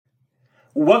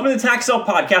Welcome to the Tax Sale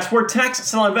Podcast, where tax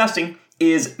sale investing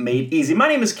is made easy. My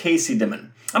name is Casey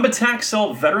Dimon. I'm a tax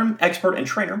sale veteran, expert, and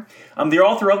trainer. I'm the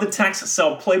author of the Tax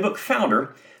Sale Playbook,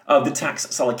 founder of the Tax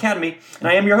Sale Academy, and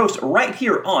I am your host right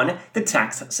here on the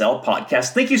Tax Sale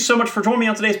Podcast. Thank you so much for joining me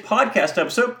on today's podcast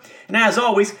episode. And as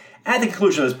always, at the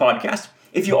conclusion of this podcast,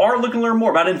 if you are looking to learn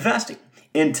more about investing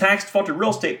in tax-defaulted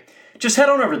real estate, just head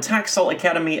on over to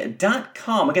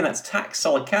TaxSaleAcademy.com. Again, that's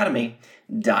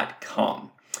TaxSaleAcademy.com.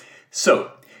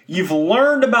 So, you've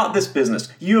learned about this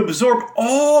business. You absorbed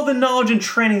all the knowledge and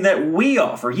training that we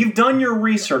offer. You've done your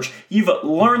research. You've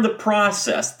learned the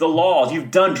process, the laws.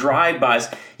 You've done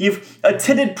drive-bys. You've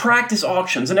attended practice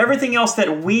auctions and everything else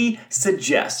that we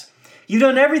suggest. You've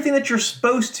done everything that you're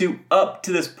supposed to up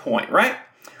to this point, right?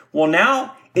 Well,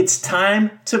 now it's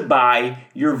time to buy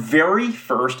your very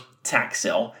first tax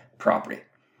sale property.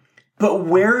 But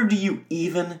where do you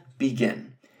even begin?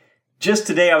 Just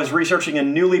today, I was researching a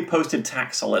newly posted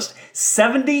tax sale list.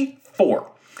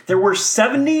 74. There were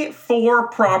 74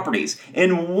 properties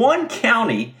in one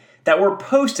county that were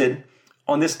posted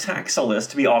on this tax sale list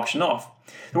to be auctioned off.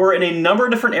 They were in a number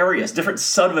of different areas, different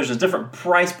subdivisions, different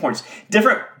price points,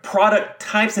 different product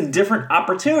types, and different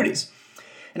opportunities.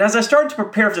 And as I started to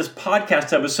prepare for this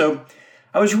podcast episode,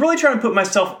 I was really trying to put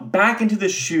myself back into the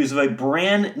shoes of a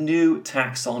brand new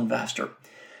tax sale investor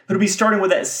who'd be starting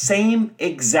with that same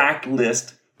exact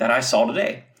list that I saw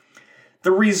today.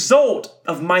 The result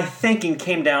of my thinking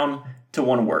came down to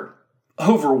one word: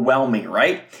 overwhelming,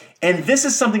 right? And this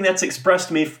is something that's expressed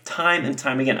to me time and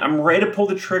time again. I'm ready to pull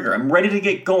the trigger. I'm ready to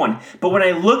get going. But when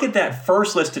I look at that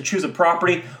first list to choose a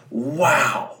property,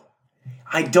 wow,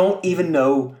 I don't even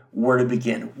know where to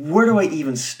begin. Where do I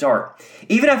even start?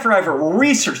 Even after I've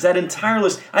researched that entire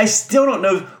list, I still don't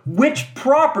know which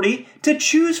property to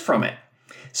choose from it.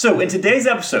 So in today's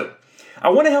episode, I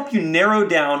want to help you narrow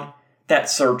down that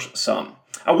search sum.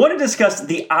 I want to discuss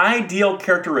the ideal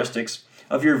characteristics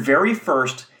of your very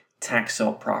first tax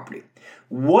sale property.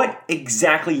 What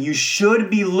exactly you should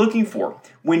be looking for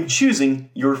when choosing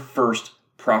your first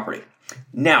property.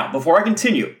 Now, before I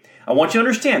continue, I want you to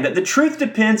understand that the truth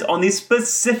depends on the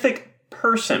specific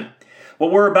person.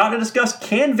 What we're about to discuss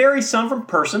can vary some from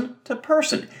person to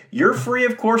person. You're free,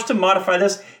 of course, to modify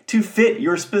this to fit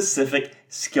your specific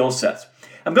skill sets.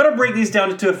 I'm going to break these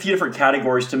down into a few different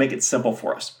categories to make it simple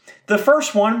for us. The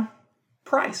first one,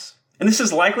 price. And this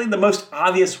is likely the most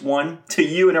obvious one to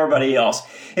you and everybody else.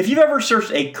 If you've ever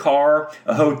searched a car,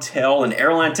 a hotel, an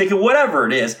airline ticket, whatever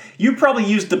it is, you probably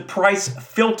used the price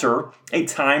filter a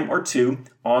time or two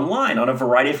online on a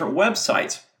variety of different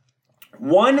websites.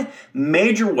 One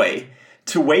major way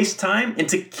to waste time and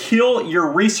to kill your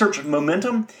research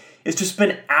momentum is to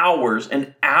spend hours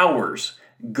and hours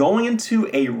going into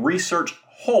a research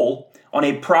hole on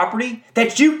a property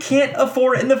that you can't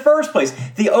afford in the first place.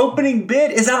 The opening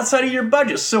bid is outside of your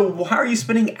budget. So why are you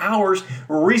spending hours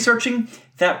researching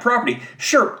that property?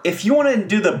 Sure, if you want to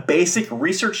do the basic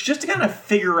research just to kind of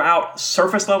figure out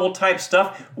surface level type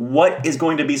stuff, what is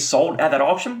going to be sold at that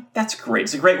auction, that's great.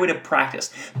 It's a great way to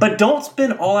practice. But don't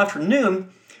spend all afternoon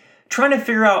trying to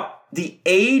figure out the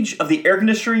age of the air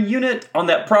conditioning unit on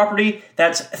that property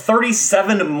that's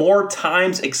 37 more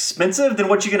times expensive than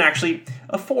what you can actually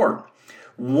afford.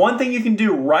 One thing you can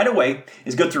do right away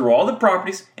is go through all the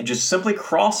properties and just simply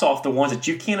cross off the ones that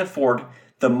you can't afford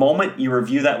the moment you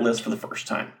review that list for the first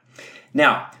time.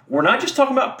 Now, we're not just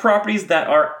talking about properties that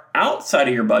are outside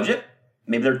of your budget.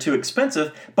 Maybe they're too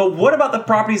expensive, but what about the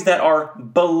properties that are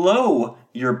below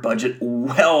your budget,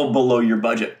 well below your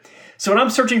budget? So when I'm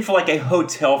searching for like a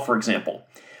hotel, for example,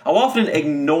 I'll often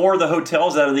ignore the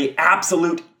hotels that are the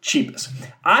absolute cheapest.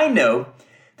 I know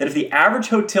that if the average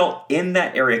hotel in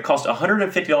that area costs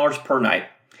 $150 per night,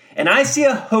 and I see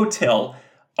a hotel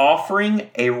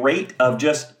offering a rate of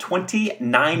just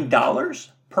 $29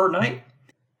 per night,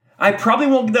 I probably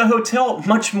won't give that hotel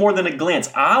much more than a glance.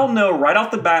 I'll know right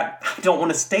off the bat I don't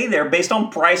want to stay there based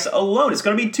on price alone. It's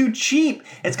going to be too cheap.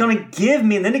 It's going to give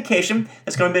me an indication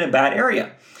it's going to be in a bad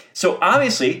area. So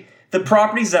obviously, the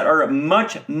properties that are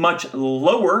much, much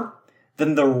lower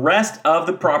than the rest of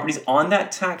the properties on that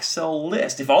tax sale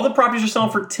list. If all the properties are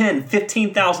selling for $10,000,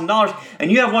 $15,000 and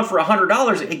you have one for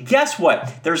 $100, guess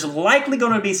what? There's likely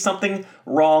going to be something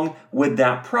wrong with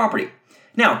that property.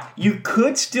 Now, you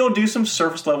could still do some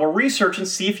surface level research and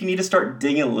see if you need to start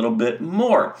digging a little bit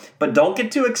more. But don't get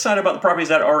too excited about the properties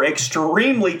that are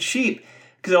extremely cheap,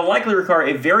 because it'll likely require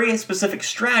a very specific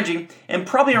strategy and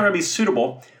probably aren't going to be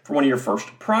suitable for one of your first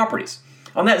properties.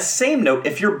 On that same note,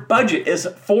 if your budget is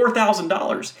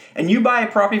 $4,000 and you buy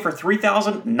a property for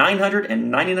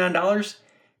 $3,999,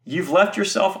 you've left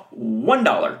yourself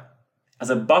 $1 as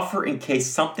a buffer in case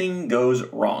something goes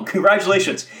wrong.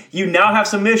 Congratulations, you now have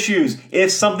some issues.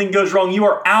 If something goes wrong, you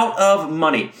are out of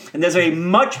money. And there's a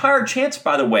much higher chance,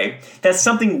 by the way, that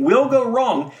something will go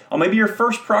wrong on maybe your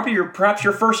first property or perhaps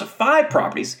your first 5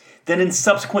 properties than in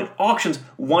subsequent auctions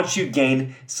once you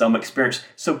gain some experience.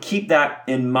 So keep that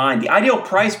in mind. The ideal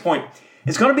price point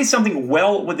is going to be something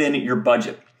well within your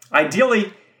budget.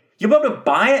 Ideally, you'll be able to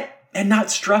buy it and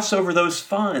not stress over those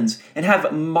funds and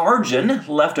have margin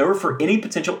left over for any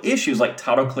potential issues like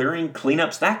title clearing,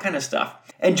 cleanups, that kind of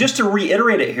stuff. And just to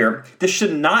reiterate it here, this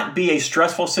should not be a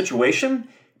stressful situation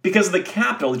because of the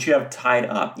capital that you have tied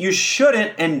up. You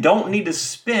shouldn't and don't need to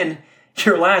spend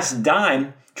your last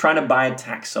dime trying to buy a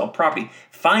tax sale property.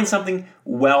 Find something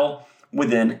well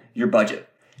within your budget.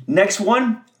 Next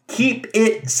one, keep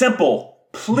it simple,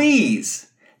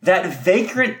 please. That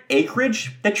vacant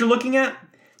acreage that you're looking at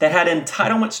that had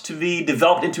entitlements to be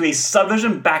developed into a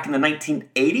subdivision back in the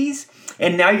 1980s,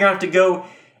 and now you're going to have to go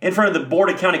in front of the Board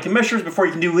of County Commissioners before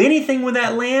you can do anything with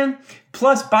that land.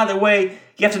 Plus, by the way,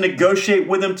 you have to negotiate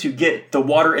with them to get the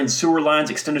water and sewer lines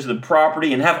extended to the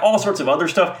property and have all sorts of other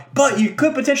stuff, but you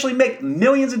could potentially make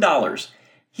millions of dollars.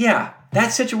 Yeah, that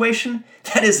situation,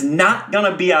 that is not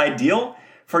going to be ideal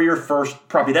for your first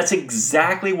property. That's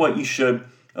exactly what you should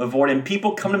avoid. And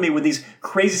people come to me with these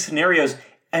crazy scenarios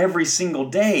every single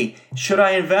day. Should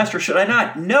I invest or should I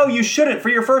not? No, you shouldn't. For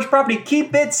your first property,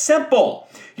 keep it simple.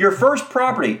 Your first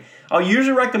property, I'll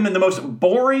usually recommend the most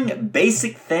boring,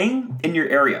 basic thing in your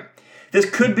area. This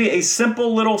could be a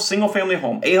simple little single-family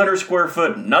home, 800 square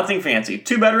foot, nothing fancy,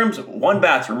 2 bedrooms, 1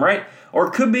 bathroom, right? Or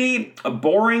it could be a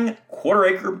boring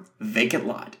quarter-acre vacant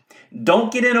lot.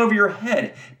 Don't get in over your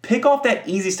head. Pick off that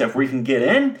easy stuff where you can get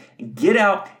in, get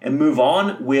out, and move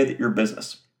on with your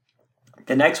business.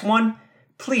 The next one,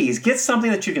 please get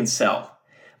something that you can sell.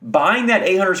 Buying that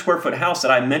 800 square foot house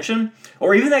that I mentioned,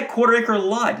 or even that quarter acre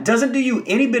lot, doesn't do you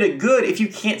any bit of good if you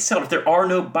can't sell it, if there are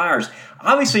no buyers.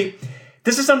 Obviously,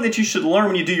 this is something that you should learn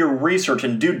when you do your research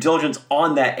and due diligence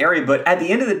on that area, but at the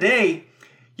end of the day,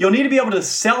 you'll need to be able to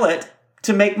sell it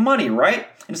to make money, right?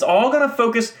 And it's all going to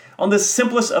focus on the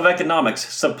simplest of economics,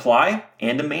 supply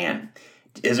and demand.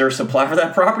 Is there a supply for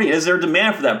that property? Is there a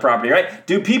demand for that property, right?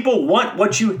 Do people want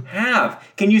what you have?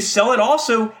 Can you sell it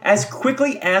also as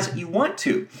quickly as you want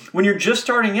to? When you're just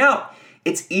starting out,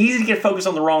 it's easy to get focused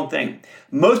on the wrong thing.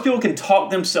 Most people can talk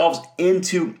themselves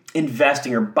into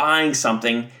investing or buying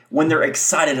something when they're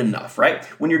excited enough, right?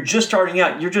 When you're just starting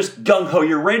out, you're just gung-ho.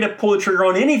 You're ready to pull the trigger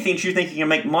on anything that you think you can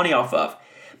make money off of.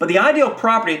 But the ideal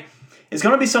property is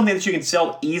going to be something that you can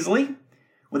sell easily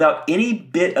without any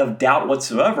bit of doubt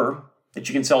whatsoever, that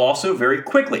you can sell also very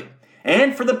quickly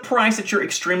and for the price that you're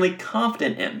extremely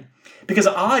confident in. Because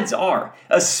odds are,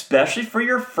 especially for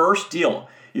your first deal,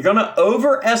 you're going to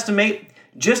overestimate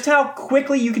just how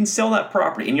quickly you can sell that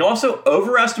property, and you'll also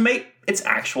overestimate its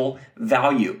actual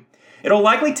value. It'll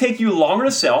likely take you longer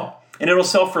to sell, and it'll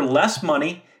sell for less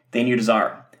money than you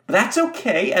desire. But that's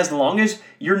okay as long as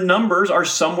your numbers are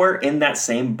somewhere in that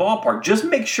same ballpark. Just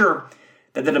make sure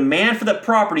that the demand for that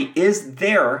property is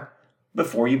there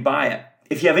before you buy it.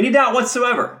 If you have any doubt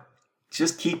whatsoever,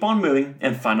 just keep on moving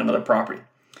and find another property.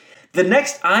 The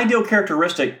next ideal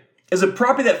characteristic is a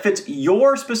property that fits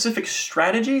your specific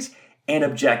strategies and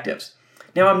objectives.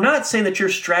 Now, I'm not saying that your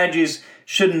strategies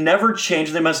should never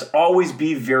change. They must always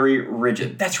be very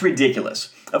rigid. That's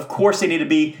ridiculous. Of course, they need to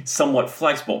be somewhat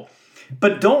flexible.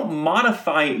 But don't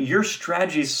modify your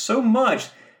strategies so much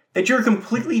that you're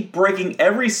completely breaking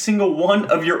every single one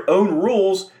of your own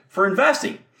rules for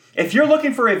investing. If you're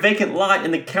looking for a vacant lot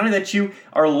in the county that you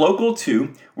are local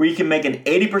to, where you can make an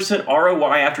 80%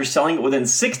 ROI after selling it within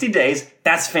 60 days,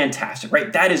 that's fantastic,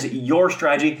 right? That is your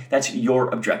strategy. That's your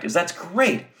objectives. That's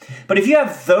great. But if you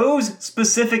have those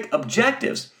specific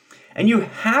objectives and you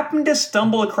happen to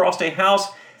stumble across a house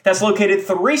that's located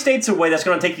 3 states away that's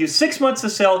going to take you 6 months to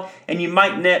sell and you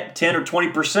might net 10 or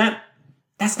 20%,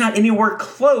 that's not anywhere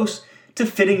close to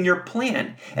fitting your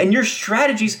plan. And your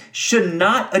strategies should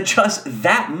not adjust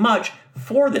that much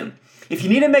for them. If you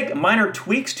need to make minor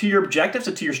tweaks to your objectives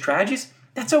and to your strategies,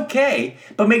 that's okay.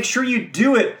 But make sure you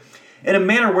do it in a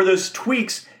manner where those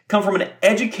tweaks come from an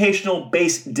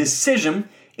educational-based decision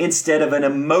instead of an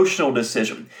emotional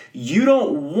decision. You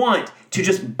don't want to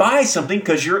just buy something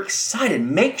because you're excited.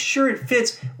 Make sure it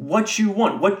fits what you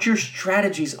want, what your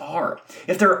strategies are.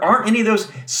 If there aren't any of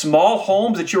those small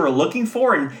homes that you are looking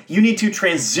for and you need to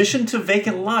transition to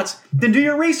vacant lots, then do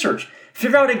your research.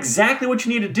 Figure out exactly what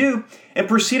you need to do and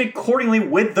proceed accordingly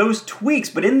with those tweaks.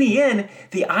 But in the end,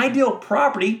 the ideal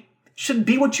property should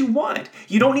be what you want.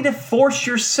 You don't need to force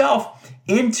yourself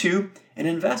into an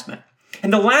investment.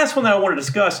 And the last one that I want to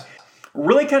discuss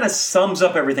really kind of sums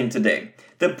up everything today.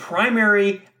 The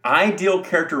primary ideal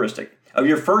characteristic of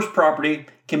your first property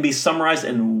can be summarized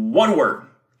in one word: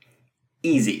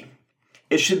 easy.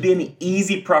 It should be an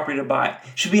easy property to buy.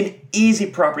 It should be an easy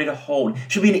property to hold.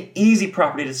 It should be an easy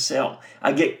property to sell.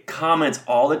 I get comments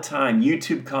all the time,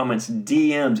 YouTube comments,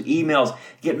 DMs, emails,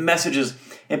 get messages,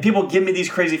 and people give me these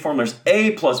crazy formulas: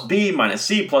 A plus B minus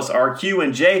C plus RQ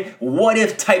and J, what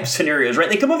if type scenarios, right?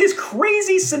 They come up with this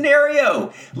crazy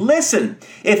scenario. Listen,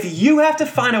 if you have to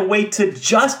find a way to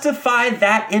justify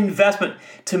that investment,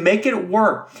 to make it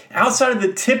work outside of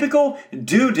the typical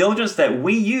due diligence that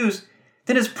we use,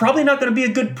 then it's probably not going to be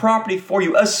a good property for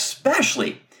you,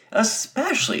 especially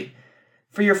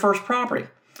for your first property.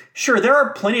 Sure, there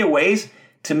are plenty of ways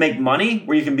to make money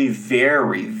where you can be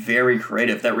very, very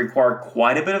creative that require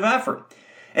quite a bit of effort.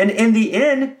 And in the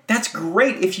end, that's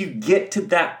great if you get to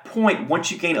that point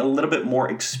once you gain a little bit more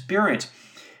experience.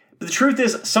 But the truth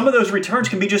is, some of those returns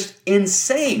can be just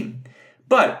insane.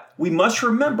 But we must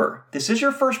remember, this is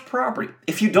your first property.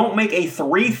 If you don't make a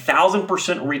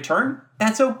 3,000% return,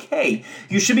 that's okay.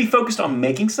 You should be focused on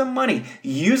making some money,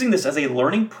 using this as a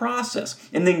learning process,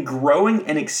 and then growing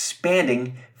and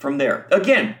expanding from there.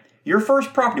 Again, your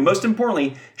first property, most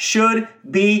importantly, should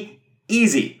be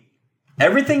easy.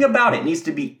 Everything about it needs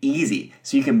to be easy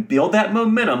so you can build that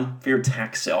momentum for your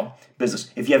tax sale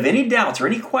business. If you have any doubts or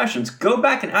any questions, go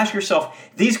back and ask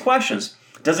yourself these questions.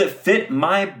 Does it fit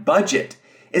my budget?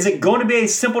 Is it going to be a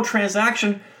simple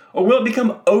transaction, or will it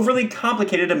become overly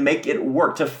complicated to make it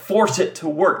work, to force it to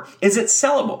work? Is it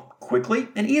sellable quickly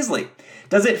and easily?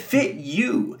 Does it fit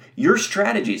you, your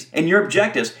strategies, and your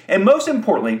objectives? And most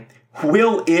importantly,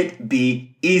 will it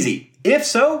be easy? If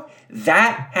so,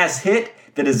 that has hit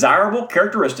the desirable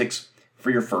characteristics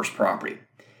for your first property.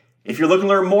 If you're looking to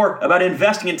learn more about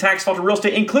investing in tax shelter real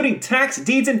estate, including tax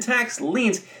deeds and tax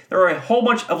liens, there are a whole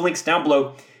bunch of links down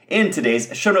below in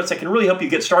today's show notes that can really help you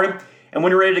get started. And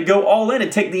when you're ready to go all in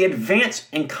and take the advanced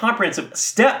and comprehensive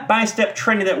step-by-step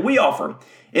training that we offer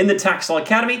in the Tax Law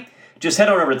Academy, just head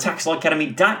on over to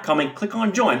taxlawacademy.com and click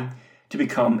on join to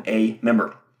become a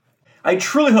member. I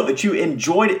truly hope that you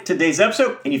enjoyed today's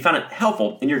episode and you found it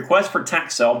helpful in your quest for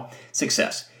tax sale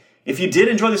success. If you did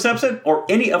enjoy this episode or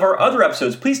any of our other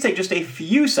episodes, please take just a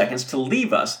few seconds to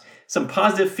leave us some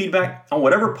positive feedback on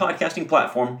whatever podcasting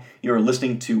platform you're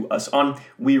listening to us on.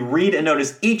 We read and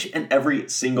notice each and every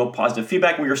single positive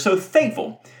feedback. We are so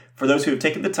thankful for those who have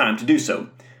taken the time to do so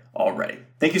already.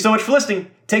 Thank you so much for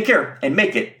listening. Take care and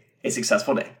make it a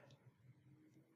successful day.